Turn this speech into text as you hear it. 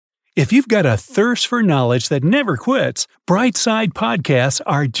If you've got a thirst for knowledge that never quits, Brightside Podcasts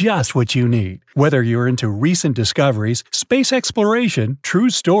are just what you need. Whether you're into recent discoveries, space exploration, true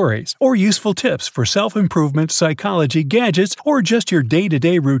stories, or useful tips for self-improvement, psychology, gadgets, or just your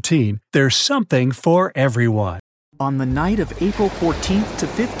day-to-day routine, there's something for everyone. On the night of April 14th to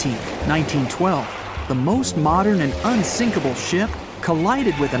 15th, 1912, the most modern and unsinkable ship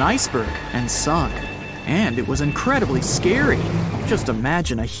collided with an iceberg and sunk. And it was incredibly scary. Just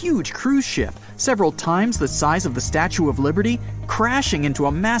imagine a huge cruise ship, several times the size of the Statue of Liberty, crashing into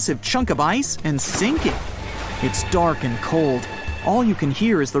a massive chunk of ice and sinking. It's dark and cold. All you can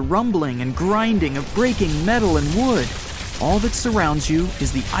hear is the rumbling and grinding of breaking metal and wood. All that surrounds you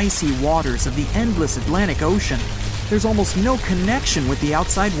is the icy waters of the endless Atlantic Ocean. There's almost no connection with the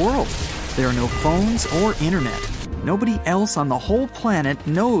outside world. There are no phones or internet. Nobody else on the whole planet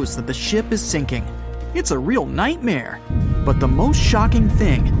knows that the ship is sinking. It's a real nightmare. But the most shocking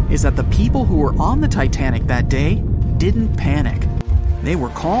thing is that the people who were on the Titanic that day didn't panic. They were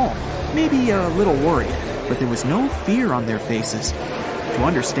calm, maybe a little worried, but there was no fear on their faces. To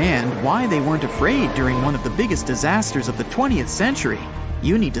understand why they weren't afraid during one of the biggest disasters of the 20th century,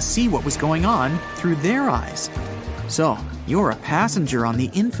 you need to see what was going on through their eyes. So, you're a passenger on the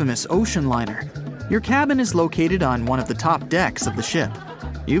infamous ocean liner. Your cabin is located on one of the top decks of the ship.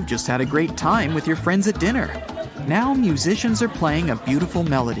 You've just had a great time with your friends at dinner. Now musicians are playing a beautiful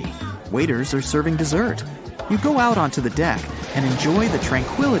melody. Waiters are serving dessert. You go out onto the deck and enjoy the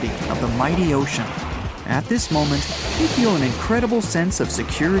tranquility of the mighty ocean. At this moment, you feel an incredible sense of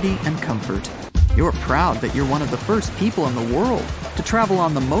security and comfort. You're proud that you're one of the first people in the world to travel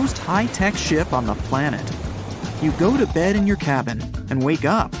on the most high-tech ship on the planet. You go to bed in your cabin and wake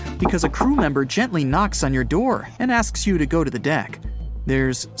up because a crew member gently knocks on your door and asks you to go to the deck.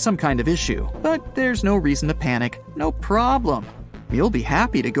 There's some kind of issue, but there's no reason to panic. No problem. You'll be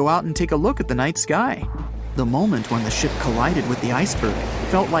happy to go out and take a look at the night sky. The moment when the ship collided with the iceberg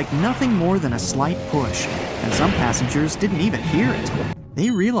felt like nothing more than a slight push, and some passengers didn't even hear it. They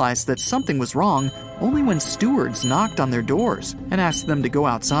realized that something was wrong only when stewards knocked on their doors and asked them to go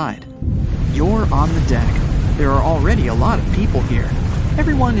outside. You're on the deck. There are already a lot of people here.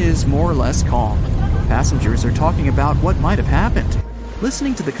 Everyone is more or less calm. Passengers are talking about what might have happened.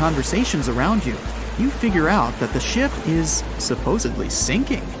 Listening to the conversations around you, you figure out that the ship is supposedly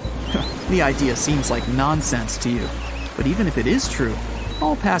sinking. The idea seems like nonsense to you, but even if it is true,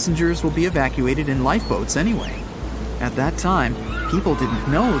 all passengers will be evacuated in lifeboats anyway. At that time, people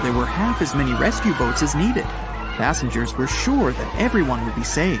didn't know there were half as many rescue boats as needed. Passengers were sure that everyone would be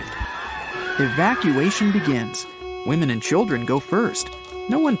saved. Evacuation begins. Women and children go first.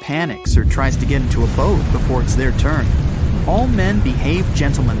 No one panics or tries to get into a boat before it's their turn. All men behave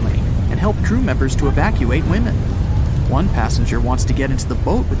gentlemanly and help crew members to evacuate women. One passenger wants to get into the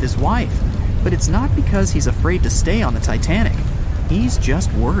boat with his wife, but it's not because he's afraid to stay on the Titanic. He's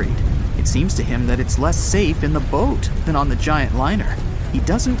just worried. It seems to him that it's less safe in the boat than on the giant liner. He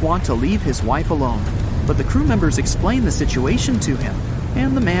doesn't want to leave his wife alone, but the crew members explain the situation to him,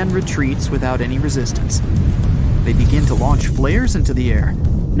 and the man retreats without any resistance. They begin to launch flares into the air.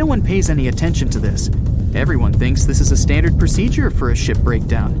 No one pays any attention to this. Everyone thinks this is a standard procedure for a ship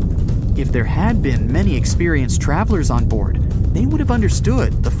breakdown. If there had been many experienced travelers on board, they would have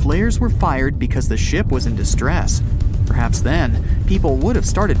understood the flares were fired because the ship was in distress. Perhaps then, people would have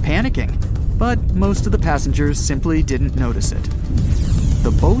started panicking, but most of the passengers simply didn't notice it.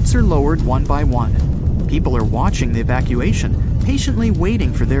 The boats are lowered one by one. People are watching the evacuation, patiently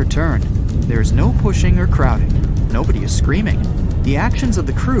waiting for their turn. There's no pushing or crowding. Nobody is screaming. The actions of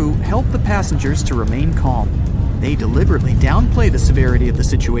the crew help the passengers to remain calm. They deliberately downplay the severity of the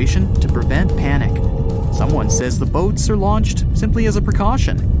situation to prevent panic. Someone says the boats are launched simply as a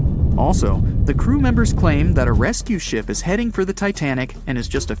precaution. Also, the crew members claim that a rescue ship is heading for the Titanic and is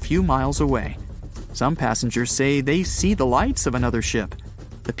just a few miles away. Some passengers say they see the lights of another ship.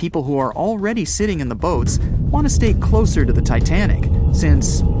 The people who are already sitting in the boats want to stay closer to the Titanic,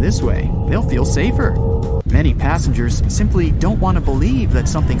 since this way they'll feel safer. Many passengers simply don't want to believe that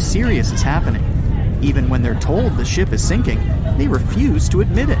something serious is happening. Even when they're told the ship is sinking, they refuse to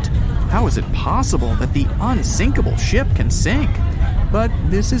admit it. How is it possible that the unsinkable ship can sink? But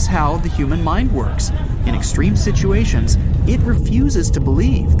this is how the human mind works. In extreme situations, it refuses to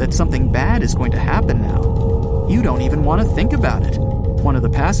believe that something bad is going to happen now. You don't even want to think about it. One of the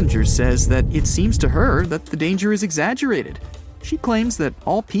passengers says that it seems to her that the danger is exaggerated. She claims that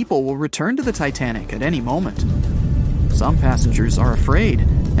all people will return to the Titanic at any moment. Some passengers are afraid,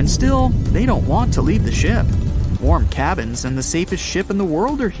 and still, they don't want to leave the ship. Warm cabins and the safest ship in the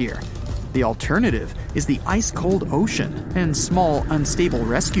world are here. The alternative is the ice-cold ocean and small, unstable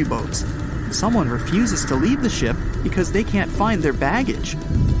rescue boats. Someone refuses to leave the ship because they can't find their baggage.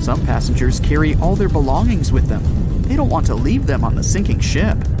 Some passengers carry all their belongings with them. They don't want to leave them on the sinking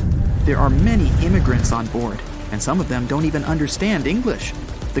ship. There are many immigrants on board, and some of them don't even understand English.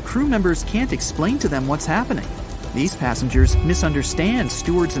 The crew members can't explain to them what's happening. These passengers misunderstand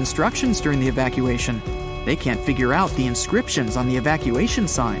steward's instructions during the evacuation. They can't figure out the inscriptions on the evacuation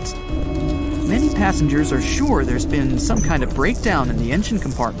signs. Many passengers are sure there's been some kind of breakdown in the engine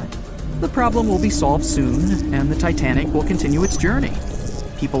compartment. The problem will be solved soon, and the Titanic will continue its journey.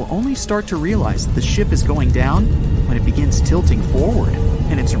 People only start to realize that the ship is going down when it begins tilting forward,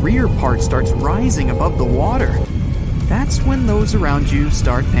 and its rear part starts rising above the water. That's when those around you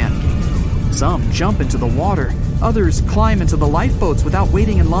start panicking. Some jump into the water, others climb into the lifeboats without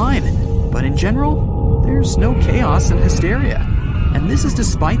waiting in line. But in general, there's no chaos and hysteria. And this is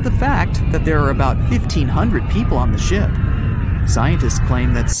despite the fact that there are about 1,500 people on the ship. Scientists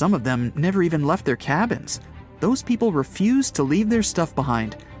claim that some of them never even left their cabins. Those people refused to leave their stuff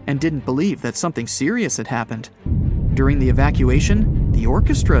behind and didn't believe that something serious had happened. During the evacuation, the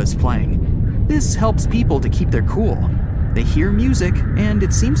orchestra is playing. This helps people to keep their cool. They hear music, and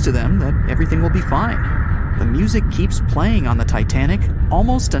it seems to them that everything will be fine. The music keeps playing on the Titanic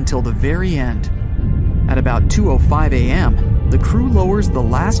almost until the very end. At about 2:05 a.m., the crew lowers the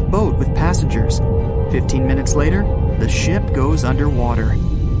last boat with passengers. 15 minutes later, the ship goes underwater.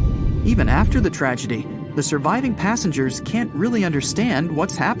 Even after the tragedy, the surviving passengers can't really understand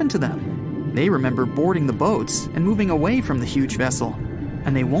what's happened to them. They remember boarding the boats and moving away from the huge vessel,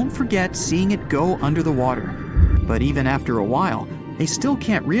 and they won't forget seeing it go under the water. But even after a while, they still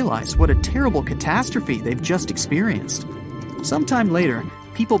can't realize what a terrible catastrophe they've just experienced. Sometime later,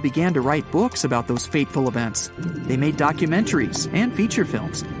 people began to write books about those fateful events. They made documentaries and feature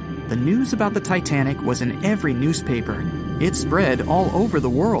films. The news about the Titanic was in every newspaper. It spread all over the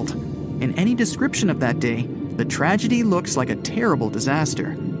world. In any description of that day, the tragedy looks like a terrible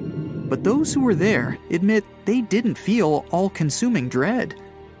disaster. But those who were there admit they didn't feel all-consuming dread.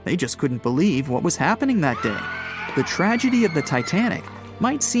 They just couldn't believe what was happening that day. The tragedy of the Titanic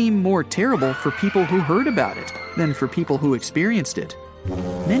might seem more terrible for people who heard about it than for people who experienced it.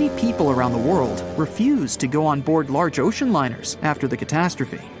 Many people around the world refused to go on board large ocean liners after the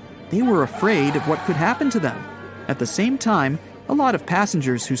catastrophe. They were afraid of what could happen to them. At the same time, a lot of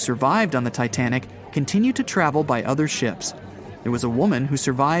passengers who survived on the Titanic continued to travel by other ships. There was a woman who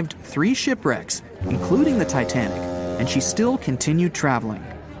survived 3 shipwrecks, including the Titanic, and she still continued traveling.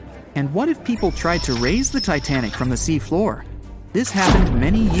 And what if people tried to raise the Titanic from the sea floor? This happened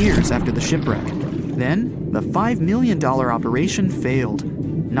many years after the shipwreck. Then, the $5 million operation failed.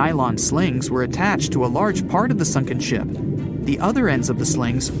 Nylon slings were attached to a large part of the sunken ship. The other ends of the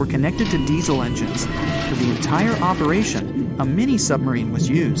slings were connected to diesel engines. For the entire operation, a mini-submarine was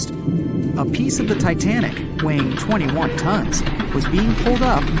used. A piece of the Titanic, weighing 21 tons, was being pulled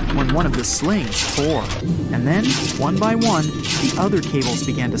up when one of the slings tore. And then, one by one, the other cables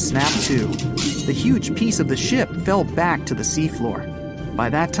began to snap too. The huge piece of the ship fell back to the seafloor. By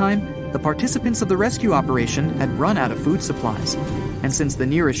that time, the participants of the rescue operation had run out of food supplies. And since the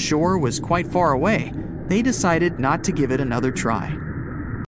nearest shore was quite far away, they decided not to give it another try.